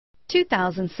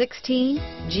2016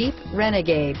 Jeep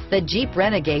Renegade. The Jeep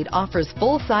Renegade offers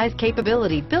full-size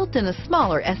capability built in a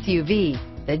smaller SUV.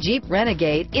 The Jeep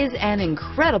Renegade is an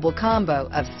incredible combo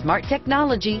of smart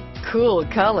technology, cool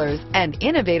colors, and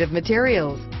innovative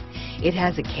materials. It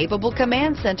has a capable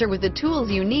command center with the tools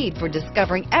you need for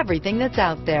discovering everything that's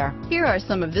out there. Here are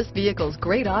some of this vehicle's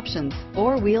great options: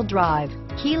 four-wheel drive,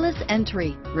 keyless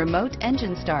entry, remote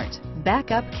engine start,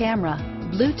 backup camera,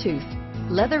 Bluetooth,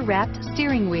 leather-wrapped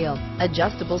steering wheel,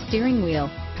 adjustable steering wheel,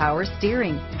 power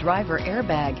steering, driver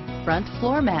airbag, front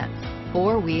floor mats,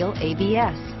 four-wheel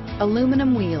ABS,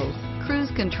 aluminum wheels,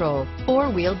 cruise control,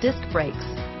 four-wheel disc brakes,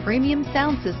 premium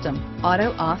sound system,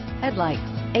 auto-off headlights,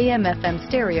 AM/FM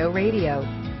stereo radio,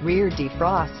 rear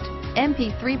defrost,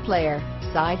 MP3 player,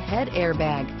 side head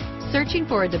airbag. Searching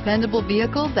for a dependable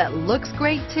vehicle that looks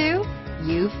great too?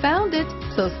 You found it,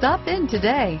 so stop in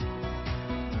today.